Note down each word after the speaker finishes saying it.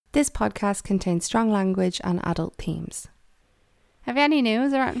This podcast contains strong language and adult themes. Have you any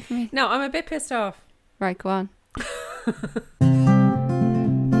news or anything for me? No, I'm a bit pissed off. Right, go on.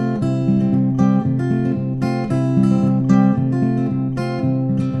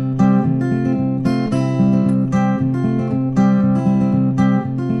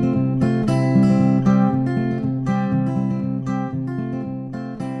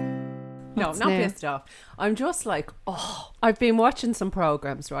 No, What's not new? pissed off. I'm just like, I've been watching some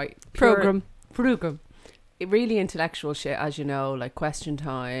programs, right? Program. Really intellectual shit, as you know, like Question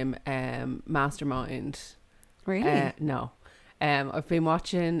Time, Mastermind. Really? No. I've been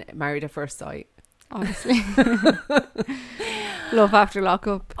watching Married at First Sight. Obviously. Love after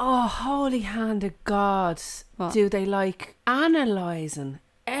lockup. Oh, holy hand of God. What? Do they like analysing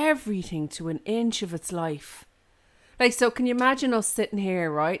everything to an inch of its life? Like, so can you imagine us sitting here,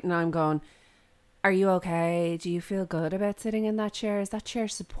 right? And I'm going, are you okay? Do you feel good about sitting in that chair? Is that chair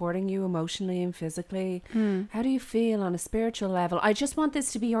supporting you emotionally and physically? How do you feel on a spiritual level? I just want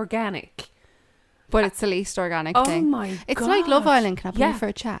this to be organic. But it's the least organic Oh thing. my God. It's like Love Island. Can I put Yeah. you for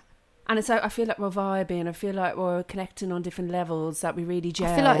a chat? And it's like, I feel like we're vibing. I feel like we're connecting on different levels, that we really gel.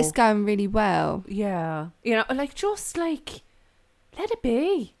 I feel like it's going really well. Yeah. You know, like, just like, let it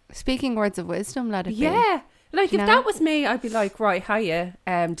be. Speaking words of wisdom, let it be. Yeah. Like, if No. that was me, I'd be like, right, hiya.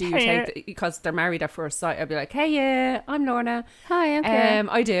 Do you Hiya. take, because they're married at first sight, I'd be like, hey, yeah, I'm Lorna. Hi, okay.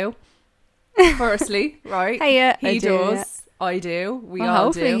 I do. Firstly, right? Hiya, He I do, does. I do. We Well, all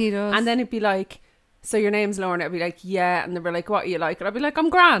hopefully do. he does. And then it'd be like, so your name's Lorna. I'd be like, yeah. And they'd be like, what are you like? And I'd be like, I'm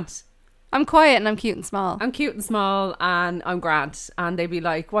grand. I'm quiet and I'm cute and small. I'm cute and small and I'm grand. And they'd be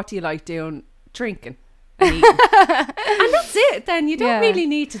like, what do you like doing? Drinking and eating. And that's it. Then you don't Yeah. really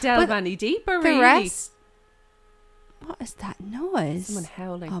need to delve But any deeper, the really. rest... What is that noise? Someone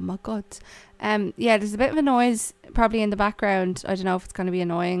howling. Oh my God. Yeah, there's a bit of a noise probably in the background. I don't know if it's going to be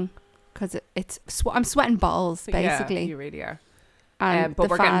annoying because I'm sweating balls basically. Yeah, you really are. And But the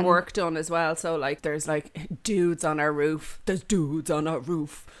we're fan- getting work done as well. So, like, there's like dudes on our roof. There's dudes on our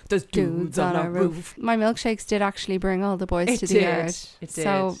roof. There's dudes on our roof. My milkshakes did actually bring all the boys It to the did. yard. It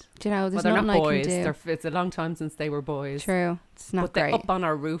So, did. do you know, there's Well, they're nothing not I boys. can do. It's a long time since they were boys. True. It's not But they're great. up on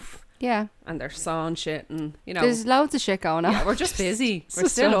our roof Yeah. and they're sawing shit and, you know. There's loads of shit going on. Yeah, we're just busy. We're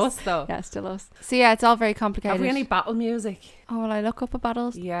Just still us. us, though. Yeah, still us. So yeah, it's all very complicated. Have we any battle music? Oh, will I look up a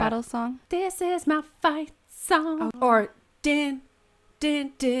battle song? This is my fight song. Or din,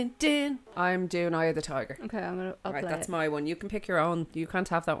 din, din, din. I'm doing Eye of the Tiger. Okay, I'll Right, play that's it. my one. You can pick your own. You can't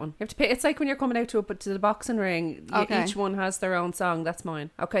have that one. You have to pick. It's like when you're coming out to the boxing ring. Okay. Each one has their own song. That's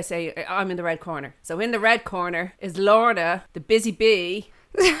mine. Okay, say I'm in the red corner. So in the red corner is Lorna, the busy bee.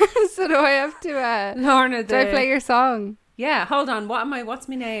 So do I have to... Lorna, do I play your song? Yeah, hold on. What am I? What's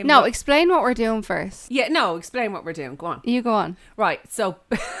my name? No, explain what we're doing first. Yeah, no. Explain what we're doing. Go on. You go on. Right. So,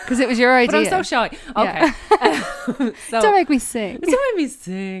 Because it was your idea. but I'm so shy. Okay. Yeah. So, Don't make me sing. don't make me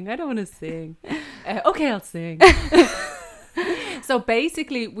sing. I don't want to sing. Okay, I'll sing. So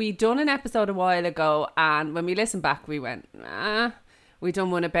basically, we done an episode a while ago, and when we listened back, we went, we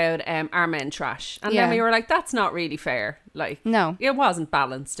done one about our men trash, and Yeah. then we were like, that's not really fair. Like, No. it wasn't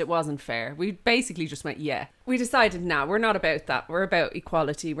balanced. It wasn't fair. We basically just went, yeah. We decided, nah, we're not about that. We're about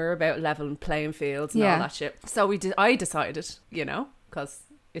equality. We're about level playing fields and Yeah. all that shit. So I decided, you know, because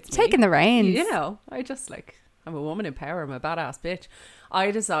it's me. Taking the reins. You know, I'm a woman in power. I'm a badass bitch. I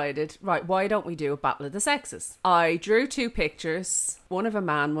decided, right, why don't we do a battle of the sexes? I drew 2 pictures, one of a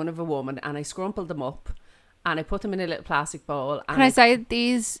man, one of a woman, and I scrumpled them up and I put them in a little plastic bowl. And Can I say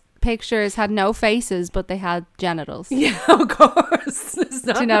these pictures had no faces, but they had genitals? Yeah, of course. Is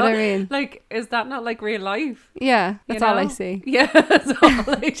that Do you know not, what I mean? Like, is that not like real life? Yeah, You that's all I know? see. Yeah, that's all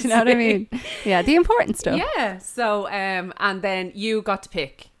I Do you know what I mean? Yeah, the important stuff. Yeah. So, and then you got to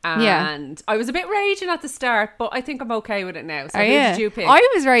pick. And Yeah. I was a bit raging at the start, but I think I'm okay with it now. So Oh, who yeah. did you pick? I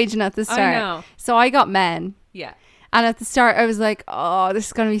was raging at the start. I know. So I got men. Yeah. And at the start, I was like, oh, this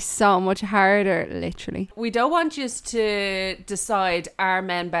is going to be so much harder, literally. We don't want you to decide are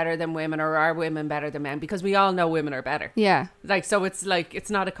men better than women or are women better than men, because we all know women are better. Yeah. Like, so it's like, it's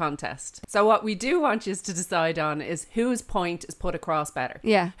not a contest. So what we do want you to decide on is whose point is put across better.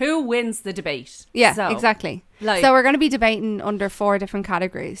 Yeah. Who wins the debate? Yeah, So, exactly. Like, So we're going to be debating under 4 different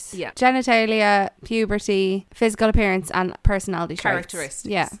categories. Yeah. Genitalia, puberty, physical appearance, and personality traits. characteristics.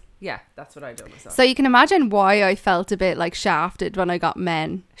 Yeah. Yeah, that's what I do myself. So you can imagine why I felt a bit like shafted when I got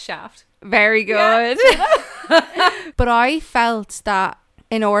men. Shaft. Very good. But I felt that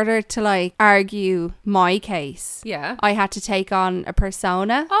in order to like argue my case, Yeah. I had to take on a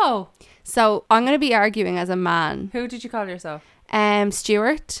persona. Oh, So I'm going to be arguing as a man. who did you call yourself?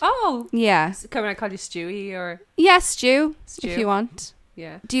 Stuart. Oh, Yeah. can I call you Stewie or? Yes, Stu, Stu? if you want.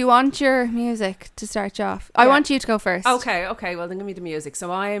 Yeah. Do you want your music to start you off? I want you to go first. Okay. Well, then give me the music.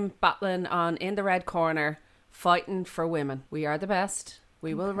 So I'm battling on in the red corner, fighting for women. We are the best.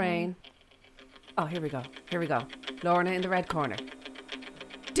 We will reign. Oh, here we go. Lorna in the red corner.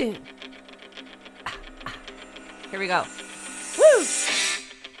 Ding. Here we go. Woo!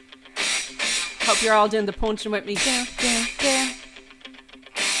 Hope you're all doing the punching with me.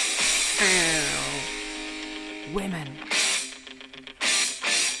 Women.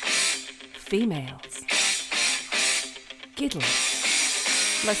 Females. Giddles.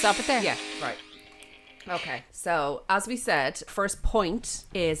 Let's stop it there. Yeah, right. Okay, so as we said, first point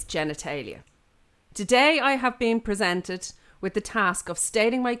is genitalia. Today I have been presented with the task of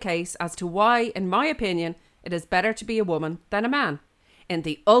stating my case as to why, in my opinion, it is better to be a woman than a man in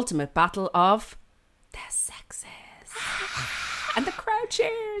the ultimate battle of the sexes. And the crowd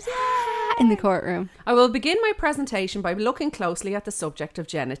cheers. Yeah. In the courtroom. I will begin my presentation by looking closely at the subject of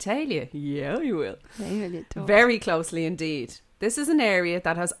genitalia. Yeah, you will. Very closely indeed. This is an area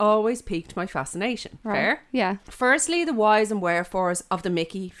that has always piqued my fascination. Right. Fair? Yeah. Firstly, the whys and wherefores of the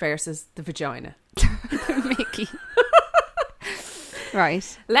Mickey versus the vagina. Mickey.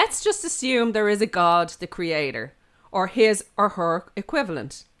 Right. Let's just assume there is a God, the creator, or his or her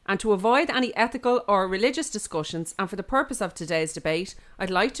equivalent. And to avoid any ethical or religious discussions, and for the purpose of today's debate,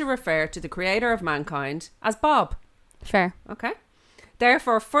 I'd like to refer to the creator of mankind as Bob. Fair. Okay.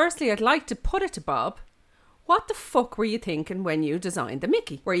 Therefore, firstly, I'd like to put it to Bob. What the fuck were you thinking when you designed the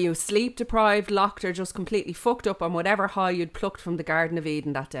Mickey? Were you sleep deprived, locked, or just completely fucked up on whatever high you'd plucked from the Garden of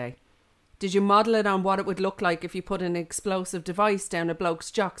Eden that day? Did you model it on what it would look like if you put an explosive device down a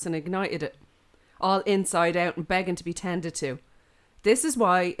bloke's jocks and ignited it? All inside out and begging to be tended to. This is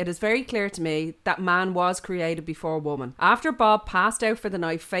why it is very clear to me that man was created before woman. After Bob passed out for the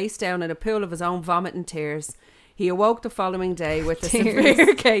night face down in a pool of his own vomit and tears, he awoke the following day with a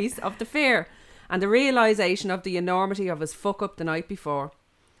severe case of the fear and the realisation of the enormity of his fuck up the night before.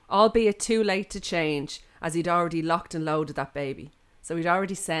 Albeit too late to change, as he'd already locked and loaded that baby. So he'd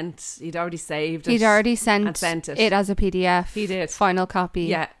already saved it. He'd already sent it as a PDF. He did. Final copy.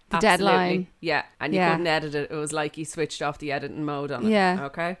 Yeah. The absolutely. deadline. Yeah. And you couldn't edit it. It was like he switched off the editing mode on it. Yeah.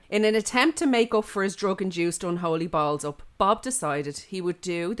 Okay. In an attempt to make up for his drug-induced unholy balls up, Bob decided he would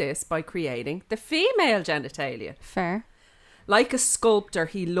do this by creating the female genitalia. Fair. Like a sculptor,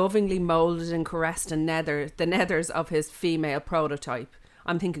 he lovingly moulded and caressed the nethers of his female prototype.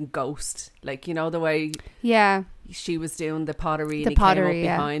 I'm thinking Ghost. Like, you know, the way she was doing the pottery and he came up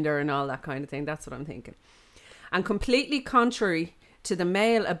behind her and all that kind of thing. That's what I'm thinking. And completely contrary to the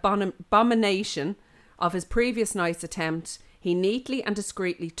male abomination of his previous night's attempt, he neatly and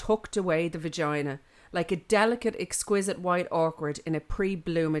discreetly tucked away the vagina like a delicate, exquisite white orchid in a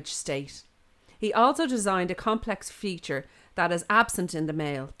pre-bloomage state. He also designed a complex feature that is absent in the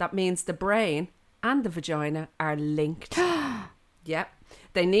male. That means the brain and the vagina are linked. Yep.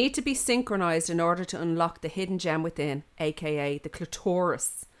 They need to be synchronized in order to unlock the hidden gem within, aka the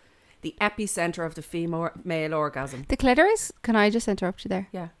clitoris, the epicenter of the female orgasm. The clitoris? Can I just interrupt you there?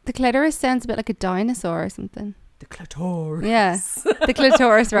 Yeah. The clitoris sounds a bit like a dinosaur or something. The clitoris. Yeah. The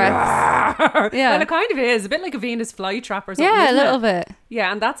clitoris rests. Yeah. Well, it kind of is. A bit like a Venus flytrap or something. Yeah, a little bit.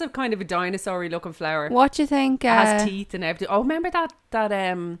 Yeah, and that's a kind of a dinosaur-y looking flower. What do you think? It has teeth and everything. Oh, remember that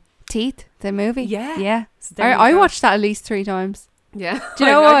Teeth, the movie? Yeah. Yeah. So I watched that at least 3 times. Yeah. Do you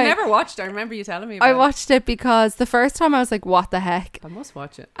know what? I've never watched it. I remember you telling me about it. I watched it because the first time I was like, what the heck? I must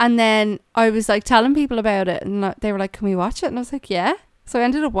watch it. And then I was like telling people about it and they were like, can we watch it? And I was like, yeah. So I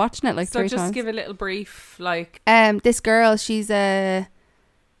ended up watching it like 3 times. So just give a little brief, like... This girl, she's a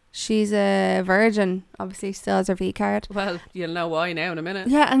virgin. Obviously, still has her V card. Well, you'll know why now in a minute.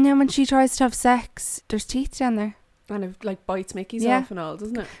 Yeah, and then when she tries to have sex, there's teeth down there. And it like bites Mickey's off and all,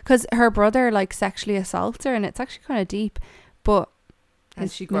 doesn't it? Because her brother like sexually assaults her and it's actually kind of deep. But... And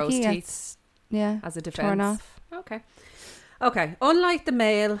she grows Mickey teeth as a defense. Torn off. Okay. Unlike the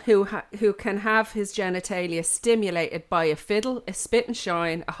male who can have his genitalia stimulated by a fiddle, a spit and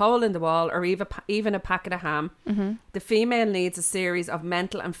shine, a hole in the wall, or even a packet of ham, the female needs a series of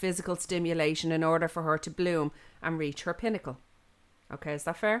mental and physical stimulation in order for her to bloom and reach her pinnacle. Okay, is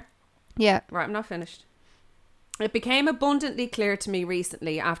that fair? Yeah. Right, I'm not finished. It became abundantly clear to me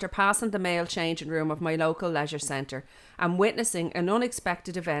recently after passing the male changing room of my local leisure centre and witnessing an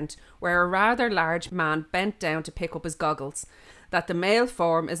unexpected event where a rather large man bent down to pick up his goggles that the male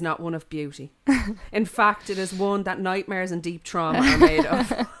form is not one of beauty. In fact, it is one that nightmares and deep trauma are made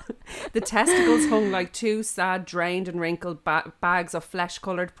of. The testicles hung like 2 sad, drained and wrinkled bags of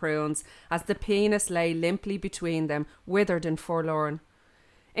flesh-coloured prunes as the penis lay limply between them, withered and forlorn.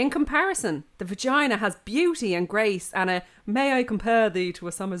 In comparison, the vagina has beauty and grace and a may I compare thee to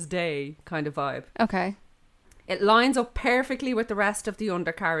a summer's day kind of vibe. Okay. It lines up perfectly with the rest of the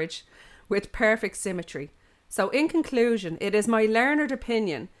undercarriage with perfect symmetry. So in conclusion, it is my learned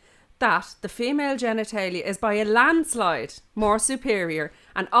opinion that the female genitalia is by a landslide more superior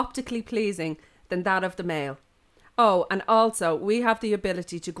and optically pleasing than that of the male. Oh, and also we have the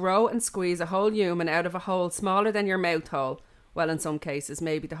ability to grow and squeeze a whole human out of a hole smaller than your mouth hole. Well, in some cases,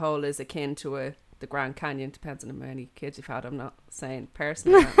 maybe the hole is akin to the Grand Canyon. Depends on how many kids you've had. I'm not saying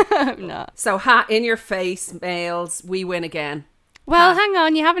personally. I'm not. So, in your face, males, we win again. Well, hang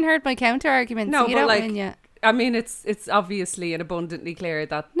on. You haven't heard my counter argument. No, so you but don't like, win yet. I mean, it's obviously and abundantly clear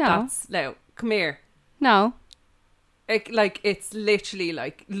that that's... Now, come here. No. It's literally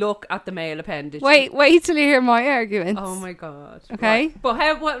like, look at the male appendage. Wait till you hear my arguments. Oh my God. Okay. Right.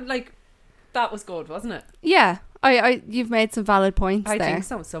 But that was good, wasn't it? Yeah. You've made some valid points there. I think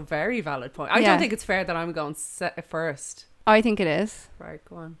so. So very valid point. I don't think it's fair that I'm going first. I think it is. Right,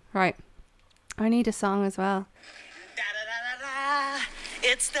 go on. Right. I need a song as well. Da, da, da, da, da.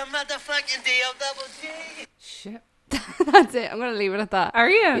 It's the motherfucking D-O-double-G. Shit. That's it. I'm going to leave it at that. Are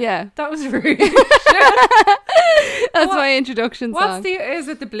you? Yeah. That was rude. That's my introduction song. Is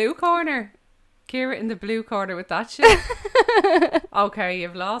it the blue corner? Ciara in the blue corner with that shit? Okay,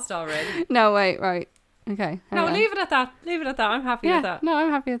 you've lost already. No, wait, right. Okay. No, leave it at that. Leave it at that. I'm happy with that. No, I'm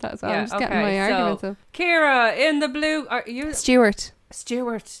happy with that as well. I'm just getting my arguments up. Ciara in the blue. Are you Stuart.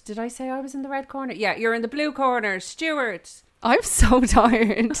 Did I say I was in the red corner? Yeah, you're in the blue corner. Stuart. I'm so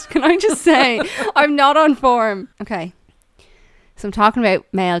tired. Can I just say I'm not on form. Okay. So I'm talking about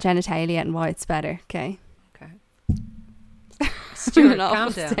male genitalia and why it's better. Okay. Stuart,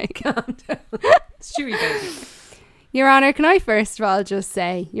 calm down. Calm down. Stewie baby. Your Honour, can I first of all just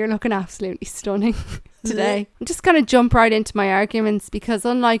say you're looking absolutely stunning today. I'm just going to jump right into my arguments because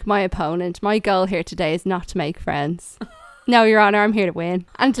unlike my opponent, my goal here today is not to make friends. No, Your Honour, I'm here to win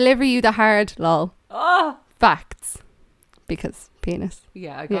and deliver you the hard facts. Because penis.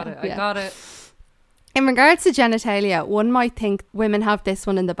 Yeah, I got it. In regards to genitalia, one might think women have this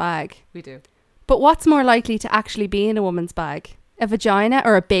one in the bag. We do. But what's more likely to actually be in a woman's bag? A vagina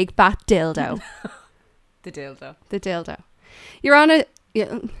or a big fat dildo? The dildo. Your Honour... Your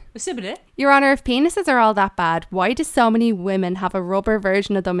Honour, if penises are all that bad, why do so many women have a rubber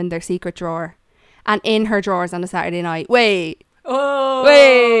version of them in their secret drawer? And in her drawers on a Saturday night? Wait.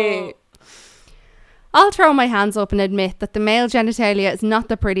 I'll throw my hands up and admit that the male genitalia is not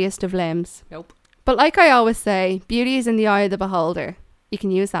the prettiest of limbs. Nope. But like I always say, beauty is in the eye of the beholder. You can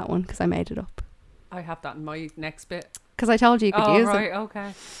use that one because I made it up. I have that in my next bit. Because I told you could use it. Oh, right,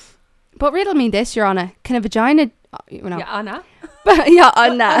 okay. But riddle me this, Your Honour. Can a vagina... Yeah, Anna. Yeah,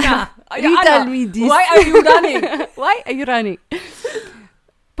 Anna. You tell me this. Why are you running? Why are you running?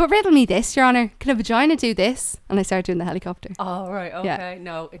 But riddle me this, Your Honour. Can a vagina do this? And I start doing the helicopter. Oh, right, okay. Yeah.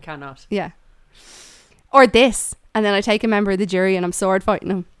 No, it cannot. Yeah. Or this. And then I take a member of the jury and I'm sword fighting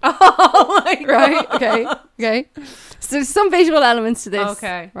him. Oh, my God. Right? Okay. So there's some visual elements to this.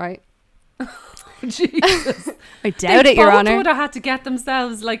 Okay. Right. Jesus. I doubt it, Your Honour. They would have had to get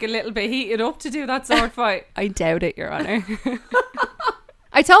themselves like a little bit heated up to do that sword fight. I doubt it, Your Honour.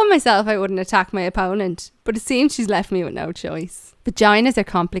 I told myself I wouldn't attack my opponent, but it seems she's left me with no choice. Vaginas are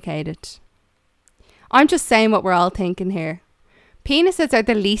complicated. I'm just saying what we're all thinking here. Penises are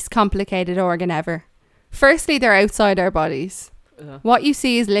the least complicated organ ever. Firstly, they're outside our bodies. What you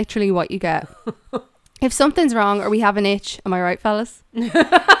see is literally what you get. If something's wrong or we have an itch, am I right, fellas?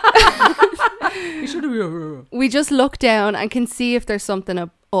 We just look down and can see if there's something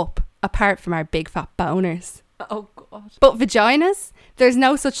up, apart from our big fat boners. Oh, God. But vaginas, there's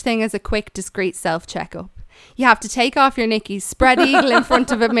no such thing as a quick, discreet self-checkup. You have to take off your knickies, spread eagle in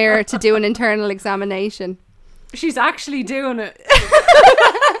front of a mirror to do an internal examination. She's actually doing it.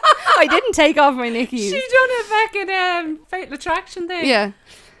 I didn't take off my knickies. She done a fucking Fatal Attraction thing. Yeah.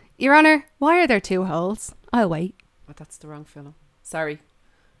 Your Honour, why are there two holes? I'll wait. Oh, that's the wrong film. Sorry.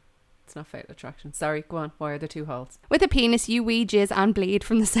 It's not Fatal Attraction. Sorry, go on. Why are there two holes? With a penis, you wee, jizz and bleed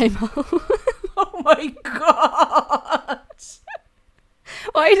from the same hole. Oh my God.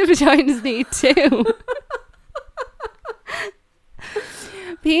 Why do vaginas need two?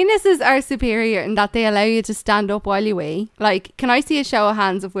 Penises are superior in that they allow you to stand up while you wee. Like, can I see a show of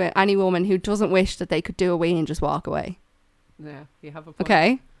hands of any woman who doesn't wish that they could do a wee and just walk away? Yeah, you have a point.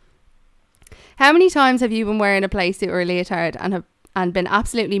 Okay. How many times have you been wearing a playsuit or a leotard and been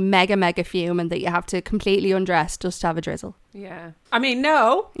absolutely mega fuming that you have to completely undress just to have a drizzle? Yeah. I mean,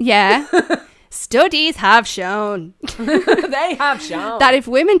 no. Yeah. Studies have shown They have shown that if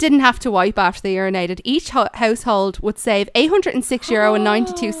women didn't have to wipe after they urinated, each household would save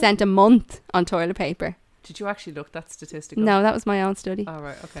 €806.92 a month on toilet paper. Did you actually look that statistic? No, that was my own study. Oh,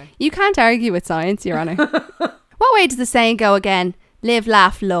 right, okay. You can't argue with science, Your Honour. What way does the saying go again? Live,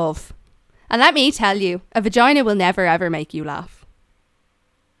 laugh, love. And let me tell you, a vagina will never ever make you laugh.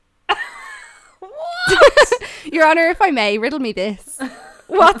 What? Your Honour, if I may, riddle me this.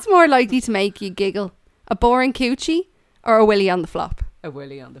 What's more likely to make you giggle? A boring coochie or a willy on the flop? A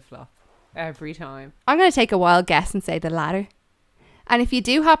willy on the flop. Every time. I'm going to take a wild guess and say the latter. And if you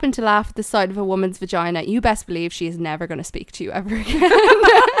do happen to laugh at the sight of a woman's vagina, you best believe she is never going to speak to you ever again.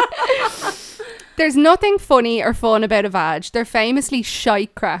 There's nothing funny or fun about a vag. They're famously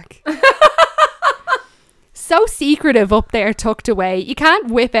shite crack. So secretive up there, tucked away. You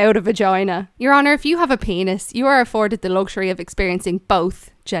can't whip out a vagina. Your Honour, if you have a penis, you are afforded the luxury of experiencing both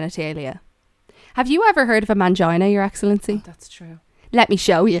genitalia. Have you ever heard of a mangina, Your Excellency? Oh, that's true. Let me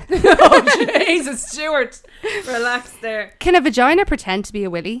show you. Oh, Jesus, Stuart. Relax there. Can a vagina pretend to be a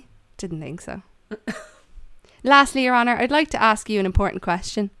willy? Didn't think so. Lastly, Your Honour, I'd like to ask you an important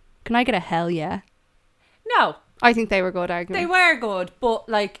question. Can I get a hell yeah? No, I think they were good arguments. they were good, but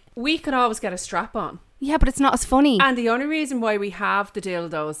like we could always get a strap on. Yeah, but it's not as funny. And the only reason why we have the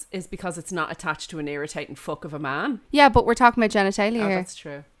dildos is because it's not attached to an irritating fuck of a man. Yeah, but we're talking about genitalia Oh, here. that's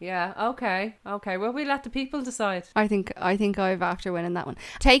true. Yeah, okay. Well, we let the people decide. I think I've after winning that one.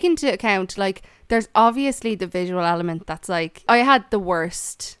 Take into account, like, there's obviously the visual element that's like, I had the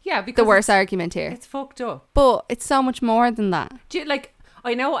worst Yeah, because argument here. it's fucked up. But it's so much more than that. Do you, like,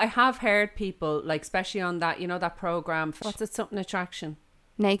 I know I have heard people, like, especially on that, you know, that program, what's it, something attraction?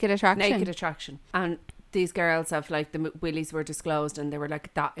 Naked attraction. Naked Attraction. And these girls have, like, the willies were disclosed and they were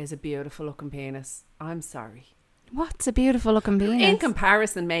like, that is a beautiful looking penis. I'm sorry. What's a beautiful looking penis? In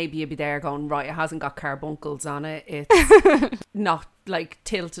comparison, maybe you'd be there going, right, it hasn't got carbuncles on it. It's not, like,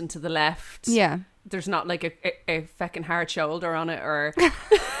 tilting to the left. Yeah. There's not, like, a feckin' hard shoulder on it, or...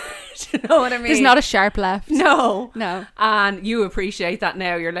 Do you know what I mean? There's not a sharp left. No. No. And you appreciate that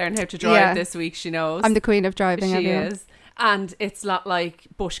now. You're learning how to drive this week, she knows. I'm the queen of driving. She everyone. is. And it's not like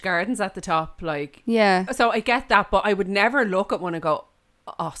Busch Gardens at the top, like... Yeah. So I get that, but I would never look at one and go,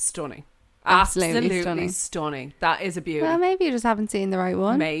 oh, stunning. Absolutely stunning. That is a beauty. Well, maybe you just haven't seen the right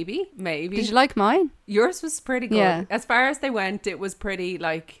one. Maybe. Did you like mine? Yours was pretty good. Yeah. As far as they went, it was pretty,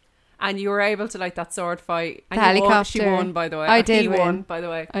 like... And you were able to, like, that sword fight. And The helicopter. She won, by the way. I Or did he win. won, by the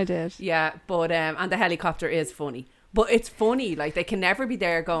way. I did. Yeah, but... and the helicopter is funny. But it's funny. Like, they can never be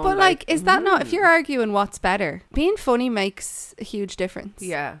there going, But, like, is that not... If you're arguing what's better, being funny makes a huge difference.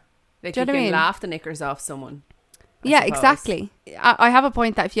 Yeah. Like, Do you you know what I can mean? laugh the knickers off someone. I Yeah, suppose. exactly. I have a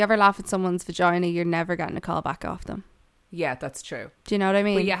point that if you ever laugh at someone's vagina, you're never getting a call back off them. Yeah, that's true. Do you know what I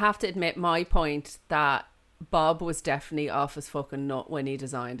mean? But you have to admit my point that Bob was definitely off his fucking nut when he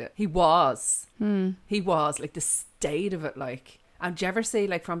designed it. He was. He was. Like, the state of it, like... And do you ever see,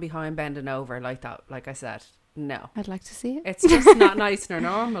 like, from behind bending over like that? Like I said, no. I'd like to see it. It's just not nice nor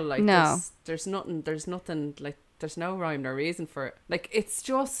normal. Like, No. there's nothing, like, there's no rhyme nor reason for it. Like, it's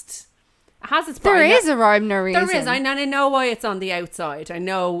just... It has its... There is a rhyme, no reason. There is. I know why it's on the outside. I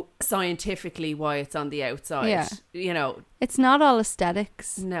know scientifically why it's on the outside. Yeah. You know, It's not all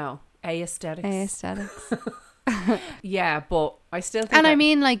aesthetics. no. Aesthetics. Aesthetics. Yeah, but I still think And I that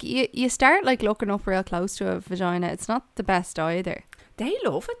mean, like, you start, like, looking up real close to a vagina. It's not the best either. they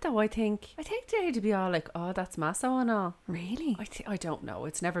love it though, I think. I think they'd be all like, oh, that's masso and all. Really? I don't know.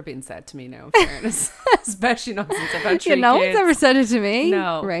 It's never been said to me now, in fairness. Especially not since I've had 3 No kids. one's ever said it to me.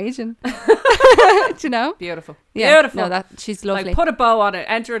 No. Raging. Do you know? Beautiful. Yeah. Beautiful. No, she's lovely. Like, put a bow on it,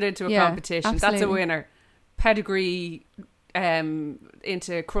 enter it into a Yeah, competition. That's a absolutely. winner. Pedigree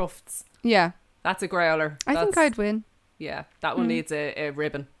into crufts. Yeah. That's a growler. I think I'd win. Yeah, that one needs a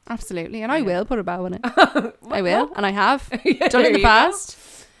ribbon. Absolutely. And I Yeah. will put a bow on it. I will. And I have. Yeah, Done it in there the you go. past.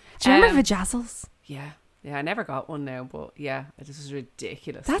 Do you remember Um, vajazzles? Yeah. Yeah, I never got one now, but yeah, it was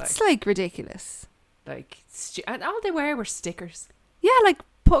ridiculous. That's like ridiculous. And all they were stickers. Yeah, like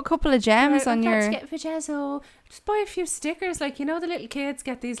put a couple of gems on your... Get Vajazzo. Just buy a few stickers. Like, you know, the little kids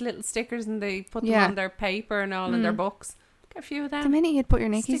get these little stickers and they put them Yeah. on their paper and all in their books. Get a few of them. The minute you'd put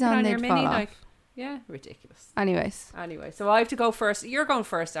your Stick nickies it on, your they'd fall mini, off. like, yeah, ridiculous. Anyways. Anyway, so I have to go first. You're going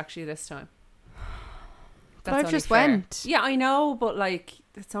first, actually, this time. But I've only just fair. went. Yeah, I know, but, like,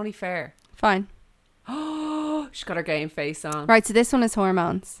 it's only fair. Fine. Oh, she's got her game face on. Right, so this one is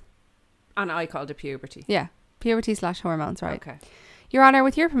hormones. And I called it puberty. Yeah. Puberty/hormones, right. Okay. Your Honour,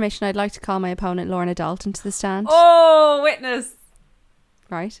 with your permission, I'd like to call my opponent Lorna Dalton to the stand. Oh, witness.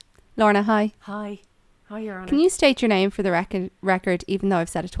 Right. Lorna, hi. Hi. Hi, Your Honour. Can you state your name for the record, even though I've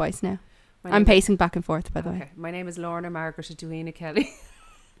said it twice now? I'm pacing back and forth, by the way. Okay. My name is Lorna Margaret Edwina Kelly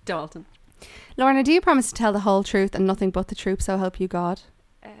Dalton. Lorna, do you promise to tell the whole truth and nothing but the truth, so help you God?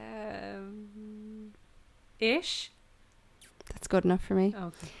 Ish. That's good enough for me.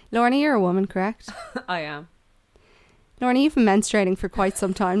 Okay. Lorna, you're a woman, correct? I am. Lorna, you've been menstruating for quite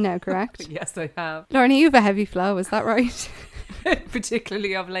some time now, correct? Yes, I have. Lorna, you have a heavy flow, is that right?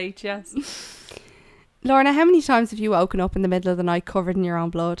 Particularly of late, yes. Lorna, how many times have you woken up in the middle of the night covered in your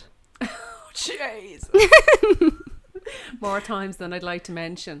own blood? Jeez. More times than I'd like to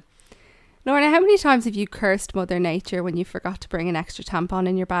mention. Lorna, how many times have you cursed Mother Nature when you forgot to bring an extra tampon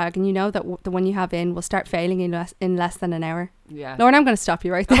in your bag and you know that the one you have in will start failing in less than an hour? Yeah. Lorna, I'm going to stop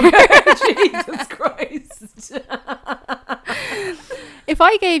you right there. Jesus Christ. If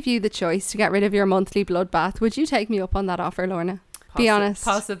I gave you the choice to get rid of your monthly bloodbath, would you take me up on that offer, Lorna? Be honest.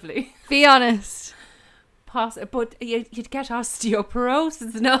 Possibly. Be honest. But you'd get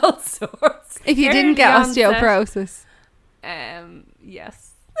osteoporosis and all sorts. If you didn't get Early onset. osteoporosis.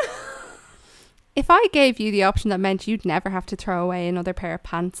 Yes. If I gave you the option that meant you'd never have to throw away another pair of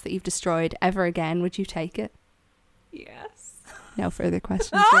pants that you've destroyed ever again, would you take it? Yes. No further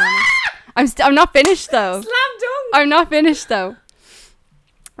questions, Lorna. I'm not finished though. Slam dunk. I'm not finished though.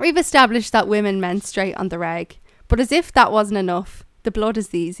 We've established that women menstruate on the reg, but as if that wasn't enough, the blood is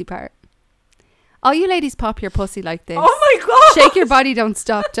the easy part. All you ladies pop your pussy like this. Oh my God. Shake your body, don't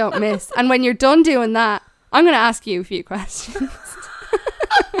stop, don't miss. And when you're done doing that, I'm going to ask you a few questions.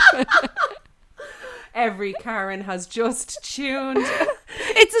 Every Karen has just tuned.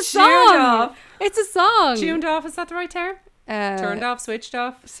 It's a Tuned song. off. It's a song. Tuned off, is that the right term? Turned off, switched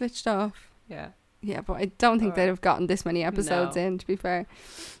off. Switched off. Yeah. Yeah, but I don't think they'd have gotten this many episodes in, to be fair.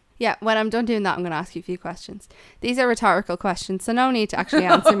 Yeah, when I'm done doing that, I'm going to ask you a few questions. These are rhetorical questions, so no need to actually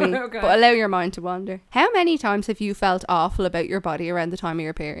answer me, Okay. but allow your mind to wander. How many times have you felt awful about your body around the time of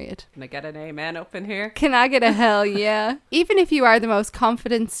your period? Can I get an amen up in here? Can I get a hell yeah? Even if you are the most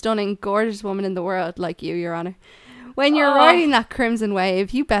confident, stunning, gorgeous woman in the world, like you, Your Honour, when you're riding that crimson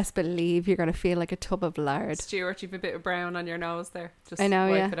wave, you best believe you're going to feel like a tub of lard. Stuart, you've a bit of brown on your nose there. Just I know,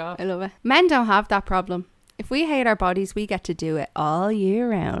 wipe it off. I love it. Men don't have that problem. If we hate our bodies, we get to do it all year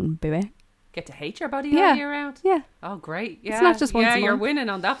round, baby. Get to hate your body Yeah. all year round? Yeah. Oh, great. Yeah. It's not just once Yeah, a you're month. winning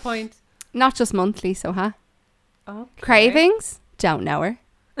on that point. Not just monthly, so Okay. Cravings? Don't know her.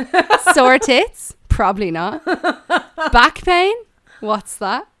 Sore tits? Probably not. Back pain? What's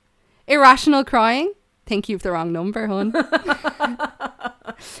that? Irrational crying? Think you've the wrong number, hun.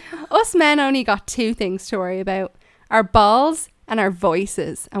 Us men only got two things to worry about. Our balls and our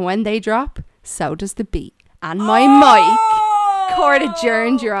voices. And when they drop, so does the beat. And my mic. Court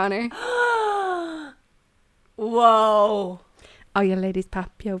adjourned, Your Honour. Whoa. Oh, you ladies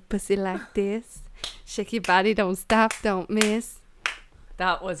pop your pussy like this. Shake your body, don't stop, don't miss.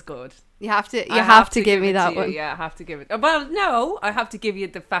 That was good. You have to. I You have to give me it that to you. one. Yeah, I have to give it. Well, no, I have to give you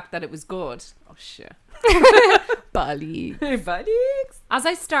the fact that it was good. Oh, shit. Bally. Buddies. As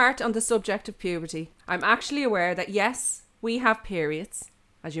I start on the subject of puberty, I'm actually aware that yes, we have periods,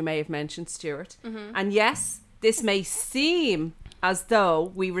 as you may have mentioned, Stuart. And yes, this may seem as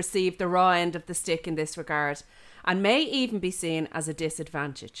though we received the raw end of the stick in this regard, and may even be seen as a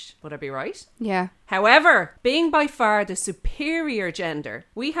disadvantage. Would I be right? Yeah. However, being by far the superior gender,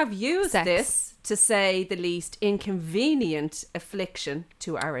 we have used Sex. this, to say the least, inconvenient affliction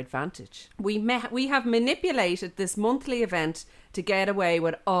to our advantage. We have manipulated this monthly event to get away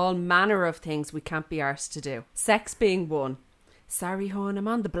with all manner of things we can't be arsed to do. Sex being one. Sorry, hon, I'm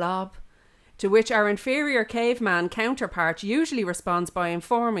on the blob. To which our inferior caveman counterpart usually responds by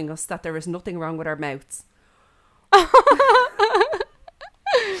informing us that there is nothing wrong with our mouths.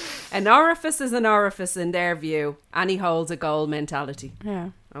 An orifice is an orifice in their view, and he holds a goal mentality. Yeah.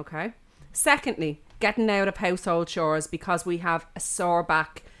 Okay. Secondly, getting out of household chores because we have a sore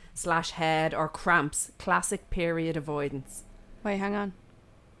back / head or cramps. Classic period avoidance. Wait, hang on.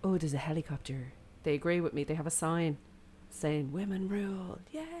 Oh, there's a helicopter. They agree with me. They have a sign saying women rule.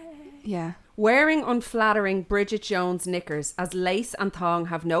 Yay. Yeah. Wearing unflattering Bridget Jones knickers as lace and thong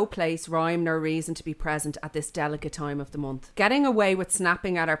have no place, rhyme nor reason to be present at this delicate time of the month. Getting away with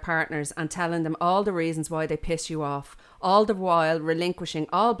snapping at our partners and telling them all the reasons why they piss you off, all the while relinquishing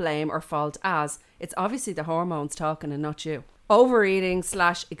all blame or fault as it's obviously the hormones talking and not you. Overeating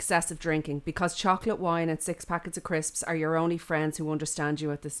 / excessive drinking because chocolate wine and 6 packets of crisps are your only friends who understand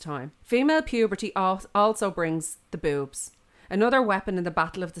you at this time. Female puberty also brings the boobs. Another weapon in the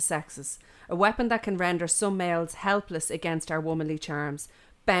battle of the sexes. A weapon that can render some males helpless against our womanly charms.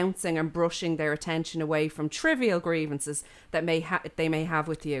 bouncing and brushing their attention away from trivial grievances that they may have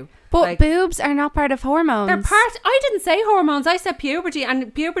with you. But Like, boobs are not part of hormones. they're part. I didn't say hormones. I said puberty,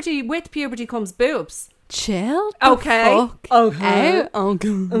 and with puberty comes boobs. Chill. the Okay. fuck Okay. out.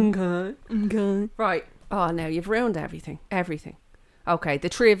 Okay. Okay. Okay. Right. Oh, now you've ruined everything. Everything. Okay, the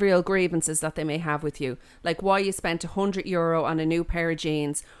trivial grievances that they may have with you, like why you spent €100 on a new pair of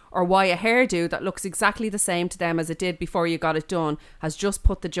jeans, or why a hairdo that looks exactly the same to them as it did before you got it done has just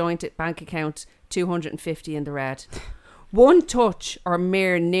put the joint bank account 250 in the red. One touch or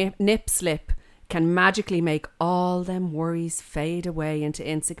mere nip slip can magically make all them worries fade away into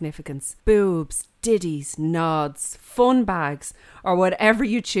insignificance. Boobs, diddies, nods, fun bags, or whatever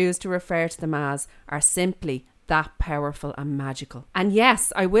you choose to refer to them as, are simply that powerful and magical. And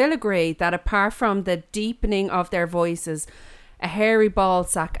yes, I will agree that apart from the deepening of their voices, a hairy ball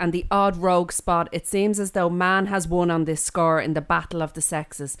sack and the odd rogue spot, it seems as though man has won on this score in the battle of the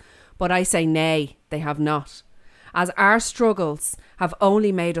sexes. But I say nay, they have not. As our struggles have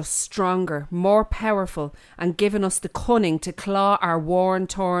only made us stronger, more powerful, and given us the cunning to claw our worn,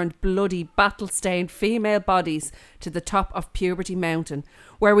 torn, bloody, battle-stained female bodies to the top of Puberty Mountain,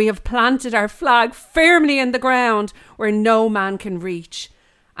 where we have planted our flag firmly in the ground where no man can reach.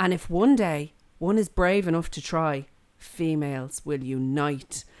 And if one day one is brave enough to try, females will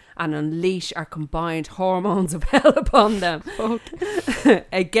unite and unleash our combined hormones of hell upon them.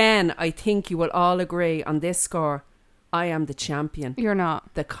 Again, I think you will all agree on this score. I am the champion, You're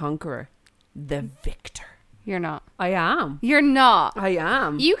not. the conqueror, the victor. You're not. I am. You're not. I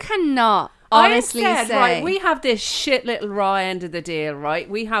am. You cannot honestly I said, say. right, we have this shit little raw end of the deal, right?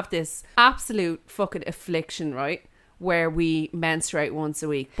 We have this absolute fucking affliction, right? Where we menstruate once a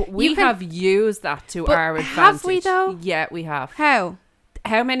week. But we have used that to But our advantage. have we though? Yeah, we have. How?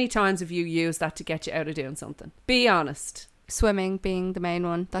 How many times have you used that to get you out of doing something? Be honest. Swimming being the main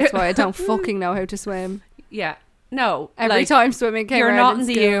one. That's why I don't fucking know how to swim. Yeah. No. Every time swimming came you're around not in in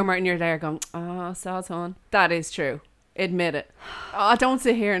the school. humour and you're there going, oh, sods on. That is true. Admit it. Oh, don't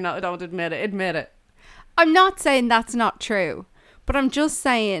sit here and don't admit it. Admit it. I'm not saying that's not true, but I'm just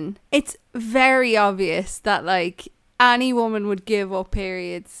saying it's very obvious that like any woman would give up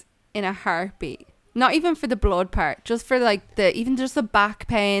periods in a heartbeat. Not even for the blood part, just for like even just the back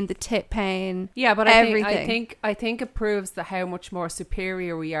pain, the tit pain. Yeah, but everything. I think it proves that how much more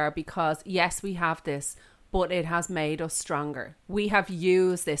superior we are because yes, we have this, but it has made us stronger. We have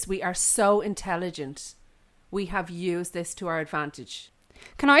used this. We are so intelligent. We have used this to our advantage.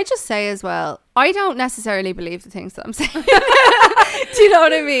 Can I just say as well, I don't necessarily believe the things that I'm saying. Do you know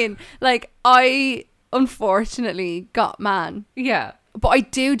what I mean? Like, I unfortunately got man. Yeah. But I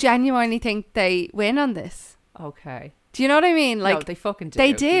do genuinely think they win on this. Okay. Do you know what I mean? Like, no, they fucking do.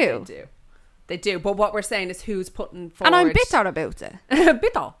 They do. They do. They do. But what we're saying is who's putting forward... And I'm bitter about it.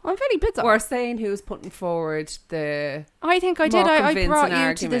 bitter. I'm very bitter. We're saying who's putting forward the... I think I did. more I convincing brought you to the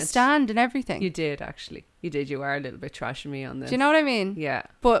argument. stand and everything. You did, actually. You did. You are a little bit trashing me on this. Do you know what I mean? Yeah.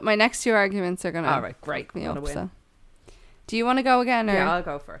 But my next two arguments are going to... All right, great. Me I'm up, gonna win. so. Do you want to go again? Or? Yeah, I'll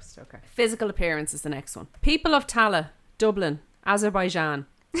go first. Okay. Physical appearance is the next one. People of Tala, Dublin, Azerbaijan,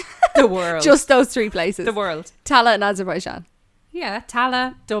 the world. Just those three places. the world. Tala and Azerbaijan. Yeah,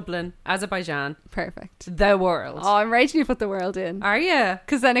 Tala, Dublin, Azerbaijan, Perfect. the world. Oh, I'm raging you put the world in. Are you?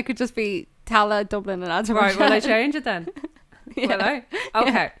 Because then it could just be Tala, Dublin and Right, Azerbaijan. will I change it then? Yeah. Will I?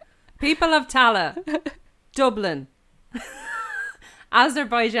 Okay. People of Tala, Dublin,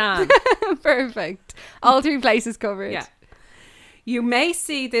 Azerbaijan. Perfect. All three places covered. Yeah. You may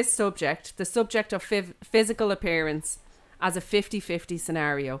see this subject, the subject of physical appearance, as a 50-50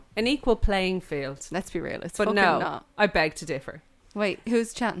 scenario, an equal playing field. Let's be real. It's But fucking no, not. I beg to differ. Wait,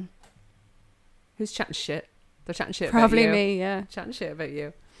 who's chatting? Who's chatting shit? They're chatting shit Probably about you. me, yeah. Chatting shit about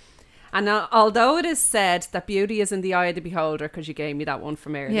you. And although it is said that beauty is in the eye of the beholder, because you gave me that one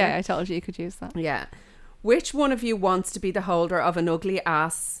from earlier. Yeah, I told you could use that. Yeah. Which one of you wants to be the holder of an ugly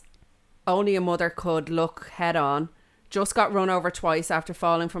ass only a mother could look head on, just got run over twice after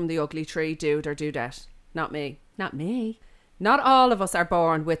falling from the ugly tree, dude or dudette? Not me. Not me. Not all of us are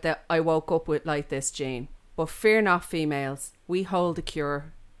born with the I woke up with like this gene. But fear not, females. We hold the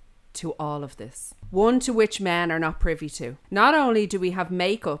cure to all of this. One to which men are not privy to. Not only do we have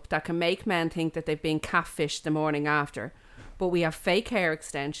makeup that can make men think that they've been catfished the morning after, but we have fake hair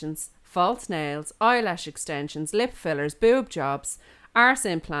extensions, false nails, eyelash extensions, lip fillers, boob jobs, arse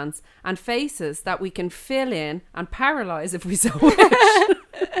implants, and faces that we can fill in and paralyse if we so wish.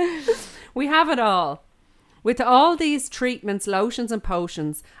 We have it all. With all these treatments, lotions and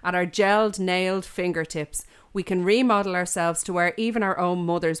potions at our gelled, nailed fingertips, we can remodel ourselves to where even our own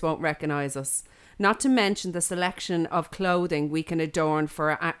mothers won't recognise us. Not to mention the selection of clothing we can adorn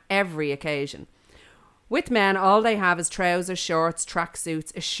for every occasion. With men, all they have is trousers, shorts,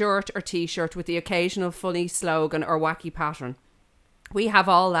 tracksuits, a shirt or t-shirt with the occasional funny slogan or wacky pattern. We have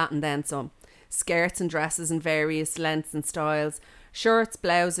all that and then some. Skirts and dresses in various lengths and styles. Shirts,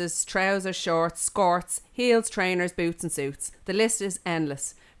 blouses, trousers, shorts, skirts, heels, trainers, boots and suits. The list is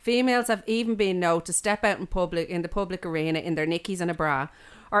endless. Females have even been known to step out in the public arena in their knickies and a bra,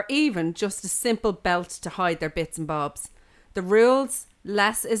 or even just a simple belt to hide their bits and bobs. The rules,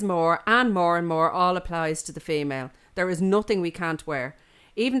 less is more and more all applies to the female. There is nothing we can't wear.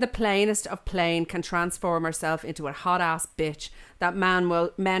 Even the plainest of plain can transform herself into a hot-ass bitch that men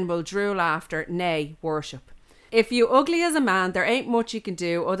will drool after, nay, worship. If you ugly as a man, there ain't much you can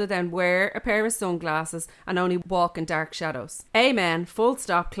do other than wear a pair of sunglasses and only walk in dark shadows. Amen. Full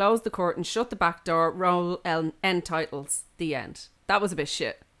stop. Close the curtain. Shut the back door. Roll end titles. The end. That was a bit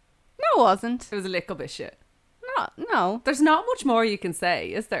shit. No, it wasn't. It was a little bit shit. No. There's not much more you can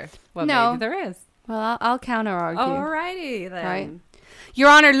say, is there? Well, No. maybe there is. Well, I'll counter argue. Alrighty then. Right. Your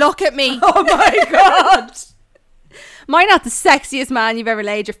Honour, look at me. Oh my god. Am I not the sexiest man you've ever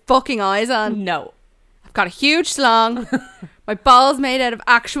laid your fucking eyes on? No. I've got a huge slong. My balls made out of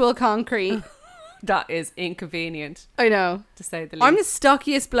actual concrete. That is inconvenient, I know. to say the least. I'm the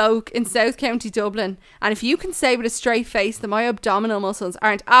stockiest bloke in South County Dublin, and if you can say with a straight face that my abdominal muscles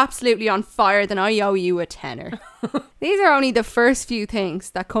aren't absolutely on fire, then I owe you a tenner. These are only the first few things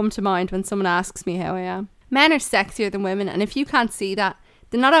that come to mind when someone asks me how I am. Men are sexier than women, and if you can't see that,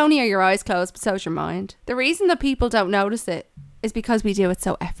 then not only are your eyes closed, but so's your mind. The reason that people don't notice it is because we do it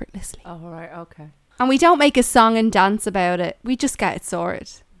so effortlessly. Oh, right, okay. And we don't make a song and dance about it. We just get it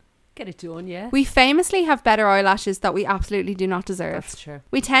sorted. Get it done, yeah. We famously have better eyelashes that we absolutely do not deserve. That's true.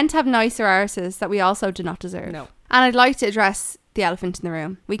 We tend to have nicer arses that we also do not deserve. No. And I'd like to address the elephant in the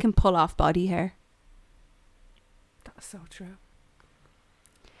room. We can pull off body hair. That's so true.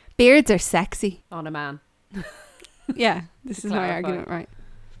 Beards are sexy. On a man. Yeah, this is my clarify. argument, right?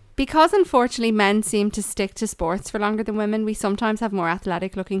 Because unfortunately men seem to stick to sports for longer than women, we sometimes have more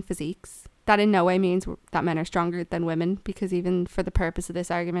athletic looking physiques. That in no way means that men are stronger than women, because even for the purpose of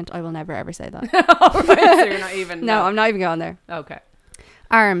this argument, I will never ever say that. All right, so you're not even... No, I'm not even going there. Okay.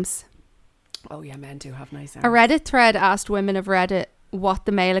 Arms. Oh yeah, men do have nice arms. A Reddit thread asked women of Reddit what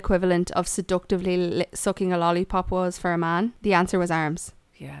the male equivalent of seductively sucking a lollipop was for a man. The answer was arms.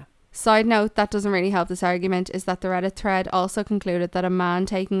 Yeah. Side note that doesn't really help this argument is that the Reddit thread also concluded that a man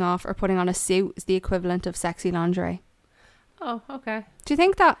taking off or putting on a suit is the equivalent of sexy lingerie. Oh, okay. Do you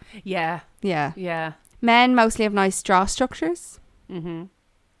think that? Yeah. Yeah. Yeah. Men mostly have nice jaw structures. Mm-hmm.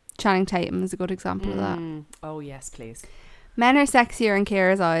 Channing Tatum is a good example of that. Oh, yes, please. Men are sexier in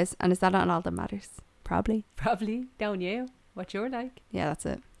Kira's eyes, and is that not all that matters? Probably. Probably. Don't you? What you're like. Yeah, that's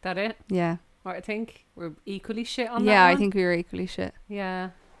it. That it? Yeah. What I think? We're equally shit on that Yeah, I one? think we were equally shit.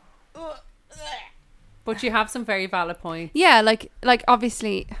 Yeah. But you have some very valid points. Yeah, like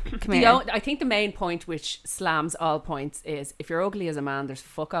obviously, come here. I think the main point which slams all points is if you're ugly as a man, there's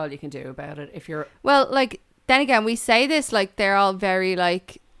fuck all you can do about it. If you're... Well, like, then again, we say this like they're all very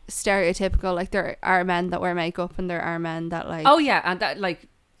like stereotypical. Like there are men that wear makeup and there are men that like... Oh yeah, and that like...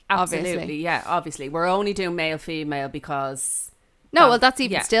 Absolutely, Obviously. yeah, obviously. We're only doing male-female because... No, well, that's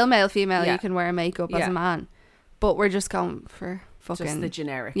even yeah. still male-female. Yeah. You can wear makeup as Yeah. a man. But we're just going for fucking... Just the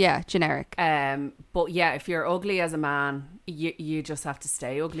generic. Yeah, generic. But yeah, if you're ugly as a man, you just have to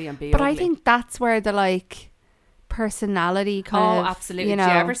stay ugly and be But ugly. I think that's where the like personality kind of... absolutely. You know,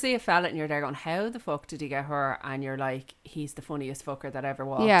 Do you ever see a fella and you're there going, how the fuck did he get her? And you're like, he's the funniest fucker that ever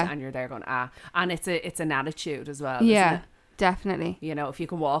walked. Yeah. And you're there going, ah. And it's an attitude as well, yeah, isn't it? definitely. You know, if you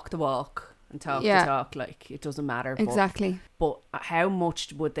can walk the walk and talk Yeah. the talk, like, it doesn't matter. Exactly. But how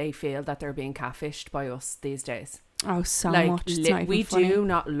much would they feel that they're being catfished by us these days? Oh, so like, much. It's not we even funny. do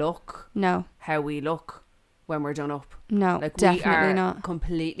not look No, how we look when we're done up. no, Like, definitely we are not.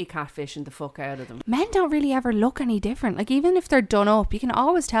 completely catfishing the fuck out of them. Men don't really ever look any different. Like, even if they're done up, you can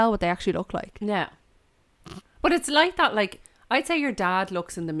always tell what they actually look like. Yeah. But it's like that, like, I'd say your dad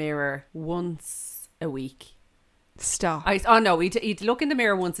looks in the mirror once a week. Stop. No, he'd look in the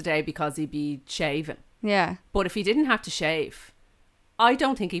mirror once a day because he'd be shaving. Yeah. But if he didn't have to shave, I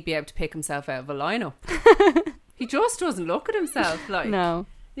don't think he'd be able to pick himself out of a lineup. He just doesn't look at himself. Like, No.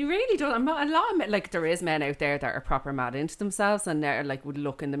 he really doesn't. A lot of men, like, there is men out there that are proper mad into themselves and they're like would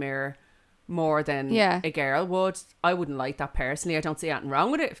look in the mirror more than Yeah. a girl would. I wouldn't like that personally. I don't see anything wrong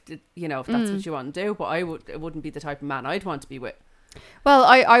with it. If that's what you want to do. But it wouldn't be the type of man I'd want to be with. Well,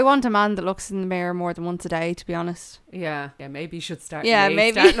 I want a man that looks in the mirror more than once a day, to be honest. Yeah, maybe you should start. Yeah,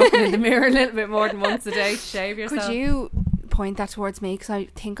 maybe. Start looking in the mirror a little bit more than once a day to shave yourself. Could you point that towards me? Because I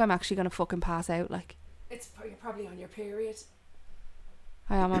think I'm actually going to fucking pass out. Like, You're probably on your period.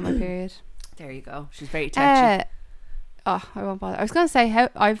 I am on my period. There you go. She's very touchy. I won't bother. I was going to say how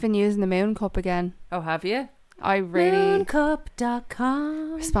I've been using the Moon Cup again. Oh, have you? I really...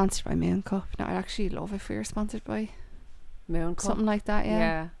 Mooncup.com. We're sponsored by Moon Cup. No, I'd actually love if we were sponsored by Moon Cup. something like that,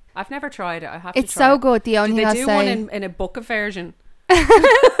 yeah. I've never tried it. I have It's to try so it. good. The only Do thing they I'll do say... one in a bucket version?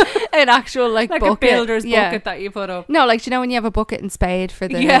 an actual, like Like bucket. a builder's Yeah. bucket that you put up. No, like, do you know when you have a bucket and spade for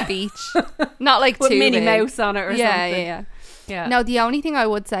the Yeah. beach? Not like With too Minnie big. Mouse on it or Yeah, something. yeah. No, the only thing I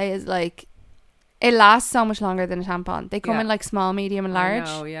would say is, like, it lasts so much longer than a tampon. They come Yeah. in, like, small, medium and large.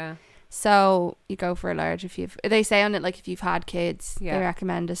 Oh, yeah. So you go for a large if you've... They say on it, like, if you've had kids, Yeah. they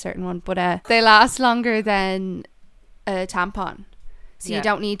recommend a certain one. But they last longer than a tampon. So Yeah. you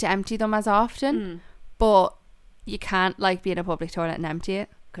don't need to empty them as often. But you can't, like, be in a public toilet and empty it.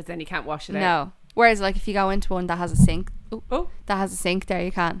 Because then you can't wash it out. No. Whereas, like, if you go into one that has a sink... Oh. That has a sink there,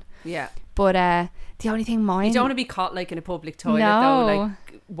 you can. Yeah. But the only thing mine... You don't want to be caught, like, in a public toilet, No. though,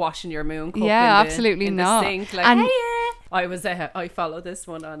 like, washing your Moon Cup Yeah, in the, absolutely in not. the sink. Like, And- hey, I was I follow this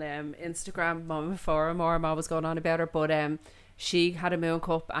one on Instagram. Mama Forum, or Mom was going on about her, but she had a Moon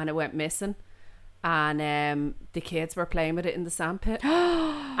Cup and it went missing, and the kids were playing with it in the sandpit,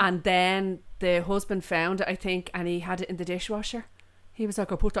 and then the husband found it, I think, and he had it in the dishwasher. He was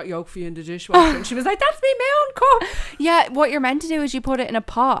like, "I put that yolk for you in the dishwasher," and she was like, "That's me Moon Cup." Yeah, what you're meant to do is you put it in a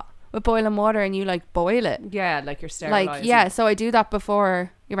pot with boiling water and you, like, boil it. Yeah, like you're sterilising. Like, yeah, so I do that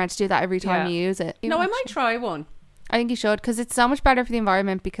before. You're meant to do that every time Yeah. you use it. No, I might try one. I think you should, because it's so much better for the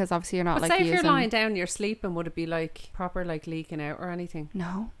environment, because obviously you're not, But like, say if using... you're lying down and you're sleeping, would it be like proper, like leaking out or anything?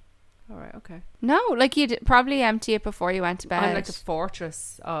 No. All right, okay. No, like, you'd probably empty it before you went to bed. I'm like a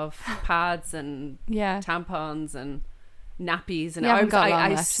fortress of pads and Yeah. tampons and nappies, and You haven't got long I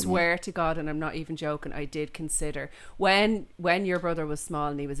left in you. swear to God, and I'm not even joking, I did consider when your brother was small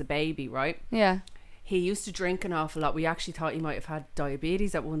and he was a baby, right? Yeah. He used to drink an awful lot. We actually thought he might have had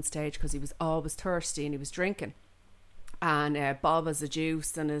diabetes at one stage because he was always thirsty and he was drinking. And Bob has a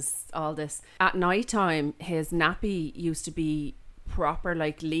juice and is all this. At night time, his nappy used to be proper,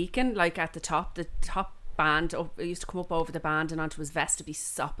 like, leaking, like at the top band up, it used to come up over the band and onto his vest to be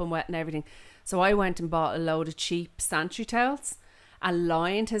sopping wet and everything. So I went and bought a load of cheap sanitary towels and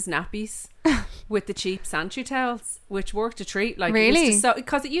lined his nappies with the cheap sanitary towels, which worked a treat. Like, Really?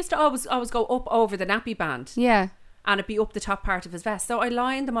 Because it used to always go up over the nappy band Yeah. and it'd be up the top part of his vest. So I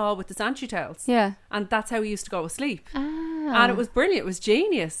lined them all with the sanitary towels. Yeah. And that's how he used to go to sleep. Ah. And it was brilliant. It was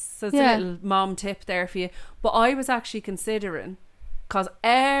genius. So it's Yeah. a little mom tip there for you. But I was actually considering, because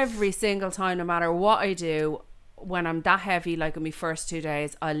every single time, no matter what I do, when I'm that heavy, like in my first 2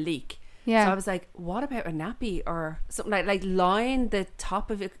 days, I leak. Yeah. So I was like, what about a nappy or something like line the top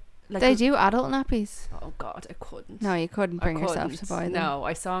of it? Like They do adult nappies. Oh God, I couldn't. No, you couldn't bring I yourself to couldn't. buy them. No,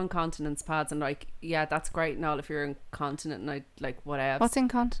 I saw incontinence pads and, like, yeah, that's great and all if you're incontinent and I like whatever. What's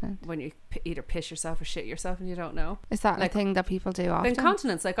incontinent? When you either piss yourself or shit yourself and you don't know. Is that Like, a thing that people do often?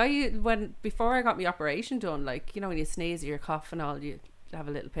 Incontinence, like before I got my operation done, like, you know, when you sneeze or you cough and all, you have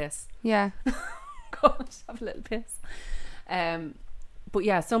a little piss. Yeah. God, have a little piss. But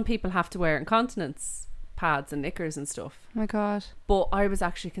yeah, some people have to wear incontinence pads and knickers and stuff. Oh my God. But I was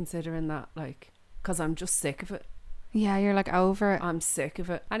actually considering that, like, because I'm just sick of it. Yeah, you're like over it. I'm sick of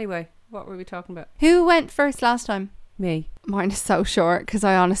it. Anyway, what were we talking about? Who went first last time? Me. Mine is so short because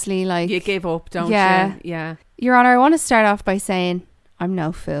I honestly, like... You give up, don't Yeah. you? Yeah. Your Honour, I want to start off by saying I'm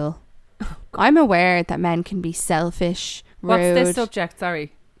no fool. I'm aware that men can be selfish, rude... What's this subject?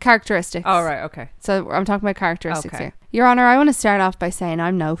 Sorry. Characteristics. Oh, right, okay. So I'm talking about characteristics Okay. here. Your Honour, I want to start off by saying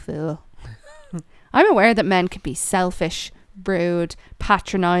I'm no fool. I'm aware that men can be selfish, rude,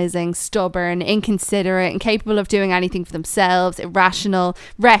 patronising, stubborn, inconsiderate, incapable of doing anything for themselves, irrational,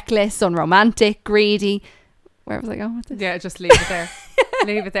 reckless, unromantic, greedy. Where was I going with this? Yeah, just leave it there.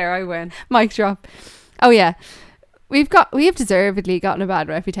 Leave it there, I win. Mic drop. Oh yeah. We have deservedly gotten a bad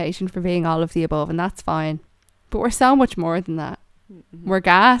reputation for being all of the above, and that's fine. But we're so much more than that. Mm-hmm. We're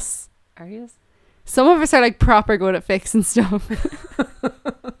gas. Are you? Some of us are like proper good at fixing stuff.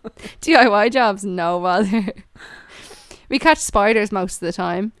 DIY jobs, no bother. We catch spiders most of the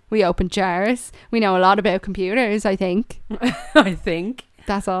time. We open jars. We know a lot about computers, I think. I think.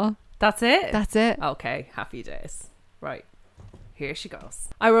 That's all. That's it? That's it. Okay, happy days. Right. Here she goes.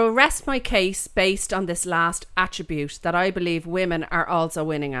 I will rest my case based on this last attribute that I believe women are also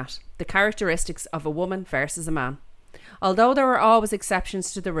winning at. The characteristics of a woman versus a man. Although there are always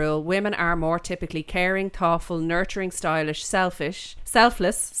exceptions to the rule, women are more typically caring, thoughtful, nurturing, stylish, selfless,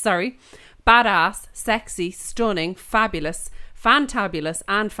 badass, sexy, stunning, fabulous, fantabulous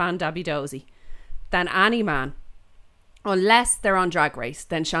and fandabby-dozy than any man. Unless they're on Drag Race,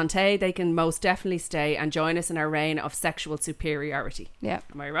 then Shantae, they can most definitely stay and join us in our reign of sexual superiority. Yeah.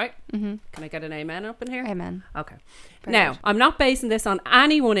 Am I right? Mm-hmm. Can I get an amen up in here? Amen. Okay. Very Now, good. I'm not basing this on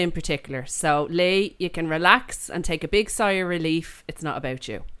anyone in particular. So, Lee, you can relax and take a big sigh of relief. It's not about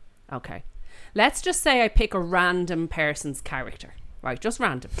you. Okay. Let's just say I pick a random person's character. Right, just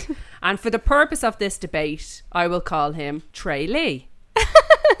random. And for the purpose of this debate, I will call him Trey Lee.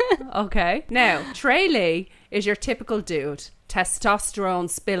 Okay. Now, Trey Lee is your typical dude. Testosterone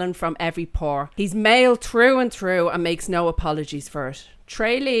spilling from every pore. He's male through and through and makes no apologies for it.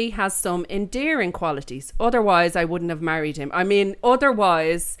 Trey Lee has some endearing qualities. Otherwise, I wouldn't have married him. I mean,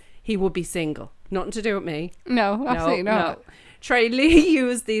 otherwise, he would be single. Nothing to do with me. No, absolutely not. No. Trey Lee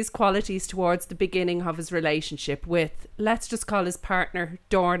used these qualities towards the beginning of his relationship with, let's just call his partner,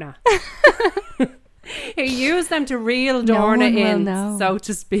 Dorna. He used them to reel Dorna in, so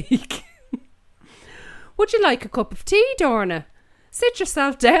to speak. Would you like a cup of tea, Dorna? Sit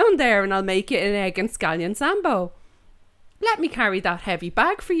yourself down there and I'll make you an egg and scallion sambo. Let me carry that heavy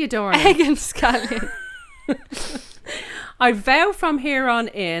bag for you, Dorna. Egg and scallion. I vow from here on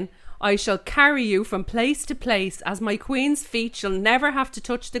in, I shall carry you from place to place, as my queen's feet shall never have to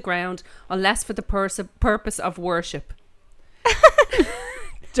touch the ground unless for the purpose of worship.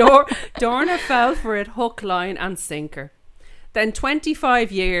 Dorna fell for it hook, line and sinker. Then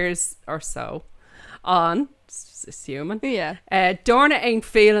 25 years or so on, assuming, Yeah. Dorna ain't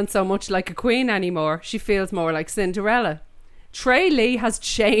feeling so much like a queen anymore. She feels more like Cinderella. Trey Lee has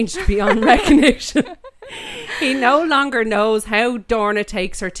changed beyond recognition. He no longer knows how Dorna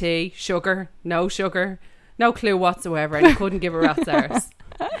takes her tea. Sugar, no clue whatsoever, and he couldn't give a rat's arse.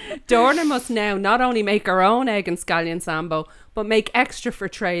 Dorna must now not only make her own egg and scallion sambo, but make extra for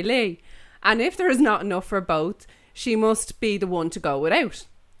Trey Lee. And if there is not enough for both, she must be the one to go without.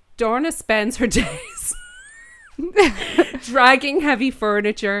 Dorna spends her days dragging heavy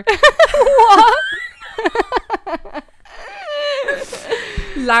furniture.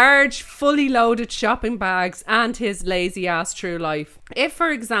 Large, fully loaded shopping bags and his lazy ass true life. If, for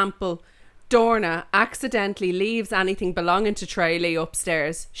example, Dorna accidentally leaves anything belonging to Trey Lee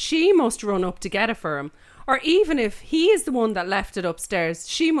upstairs, she must run up to get it for him. Or even if he is the one that left it upstairs,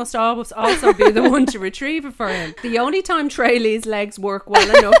 she must always also be the one to retrieve it for him. The only time Trey Lee's legs work well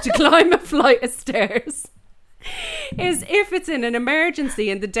enough to climb a flight of stairs is if it's in an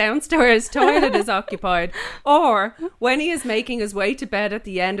emergency and the downstairs toilet is occupied, or when he is making his way to bed at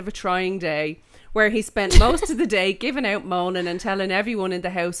the end of a trying day, where he spent most of the day giving out moaning and telling everyone in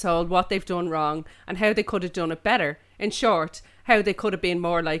the household what they've done wrong and how they could have done it better. In short, how they could have been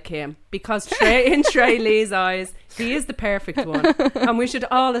more like him. Because in Trey Lee's eyes, he is the perfect one, and we should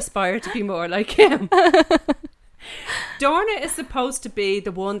all aspire to be more like him. Dorna is supposed to be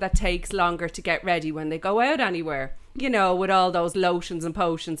the one that takes longer to get ready when they go out anywhere. You know, with all those lotions and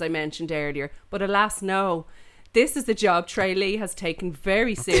potions I mentioned earlier. But alas, no. This is the job Trey Lee has taken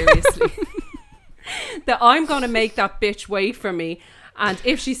very seriously. That I'm going to make that bitch wait for me, and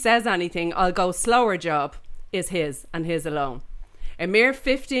if she says anything, I'll go slower job is his and his alone. A mere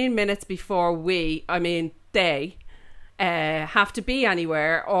 15 minutes before they have to be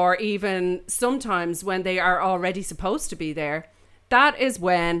anywhere, or even sometimes when they are already supposed to be there, that is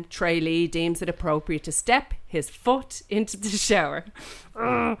when Trey Lee deems it appropriate to step his foot into the shower.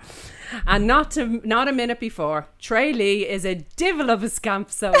 And not a minute before. Trey Lee is a divil of a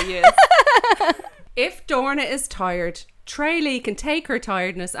scamp, so he is. If Dorna is tired, Trey Lee can take her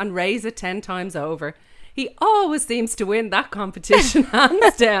tiredness and raise it 10 times over. He always seems to win that competition,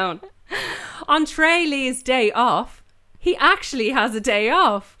 hands down. On Trey Lee's day off, he actually has a day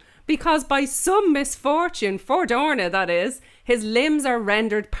off, because by some misfortune, for Dorna that is, his limbs are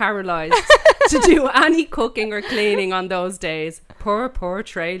rendered paralysed to do any cooking or cleaning on those days. Poor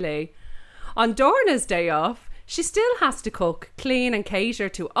Trey Lee. On Dorna's day off, she still has to cook, clean and cater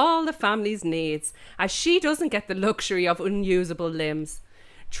to all the family's needs, as she doesn't get the luxury of unusable limbs.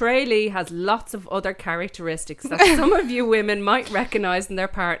 Trey Lee has lots of other characteristics that some of you women might recognise in their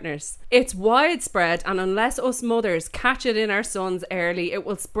partners. It's widespread, and unless us mothers catch it in our sons early, it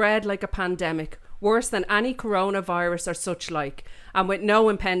will spread like a pandemic, worse than any coronavirus or such like, and with no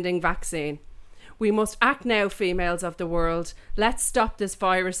impending vaccine. We must act now, females of the world. Let's stop this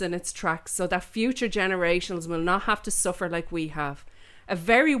virus in its tracks so that future generations will not have to suffer like we have. A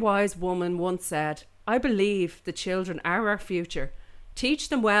very wise woman once said, "I believe the children are our future. Teach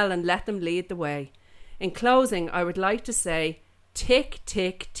them well and let them lead the way. in closing, I would like to say tick,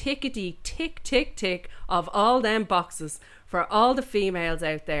 tick, tickety, tick, tick, tick of all them boxes for all the females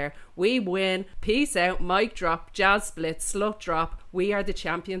out there. We win. Peace out. Mic drop. Jazz split. Slut drop. We are the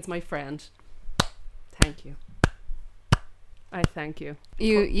champions, my friend. Thank you. I thank you.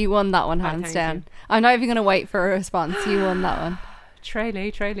 You won that one hands thank down. you. I'm not even going to wait for a response. You won that one.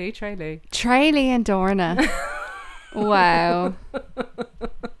 Traylee. Traylee and Dorna. Wow.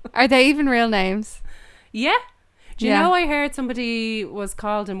 Are they even real names? Yeah. Do you Yeah. know I heard somebody was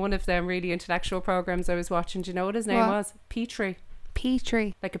called in one of them really intellectual programs I was watching? Do you know what his name What? was? Petri.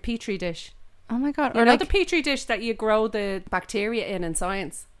 Petri. Like a petri dish. Oh my God. You Or know like, the petri dish that you grow the bacteria in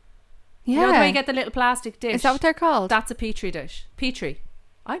science? yeah. You know the way you get the little plastic dish? Is that what they're called? That's a petri dish. Petri.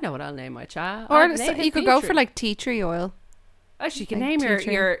 I know what I'll name my child. or I'll name him you could go Petri. for like tea tree oil. Actually, you can like name tea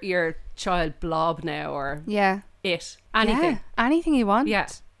tree. your child Blob now or Yeah. it. Anything. Yeah. Anything you want. Yeah.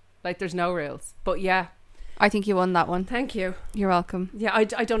 Like there's no rules. But yeah. I think you won that one. Thank you. You're welcome. Yeah, I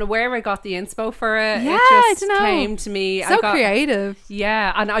don't know where I got the inspo for it. Yeah, It I just dunno. came to me. So creative.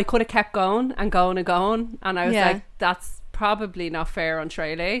 Yeah, and I could have kept going and going and going. And I was Yeah. like, that's probably not fair on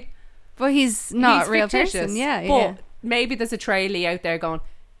Traylee. But he's not He's a real fictitious. person. Yeah. But Yeah. maybe there's a Traylee out there going,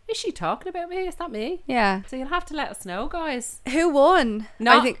 is she talking about me? Is that me? Yeah. So you'll have to let us know, guys. Who won?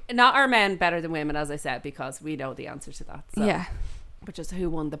 Not, I think. not are men better than women, as I said, because we know the answer to that. So. Yeah. But just who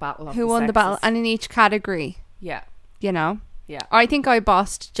won the battle of Who the won the battle? sexes. And in each category, Yeah, you know. yeah, I think I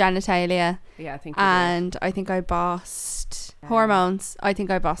bossed genitalia, yeah, I think you did. and I think I bossed hormones. I think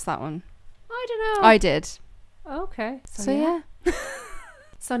I bossed that one. I don't know. I did. Okay. So yeah.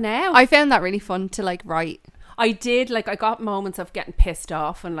 So now I found that really fun to like write. I did, like, I got moments of getting pissed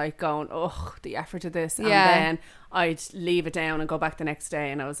off and like going, oh, the effort of this. Yeah. And then I'd leave it down and go back the next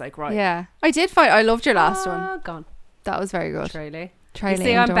day and I was like, right. Yeah. I did find I loved your last one. Gone. That was very good. Traylee. Traylee You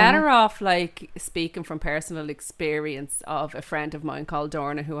see, and I'm Dorna. better off like speaking from personal experience of a friend of mine called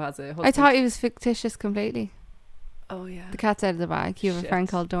Dorna who has a husband. I thought he was fictitious completely. Oh, yeah. The cat's out of the bag. You have Shit. a friend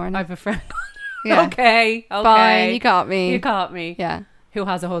called Dorna. I have a friend. Yeah. Okay. Fine. You got me. You caught me. Yeah. Who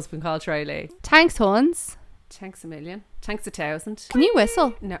has a husband called Traylee. Thanks, Hans. Thanks a million. Thanks 1,000. Can you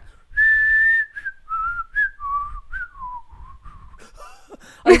whistle? No.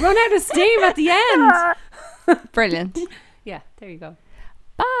 I run out of steam at the end. Brilliant. Yeah, there you go.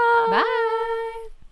 Bye. Bye.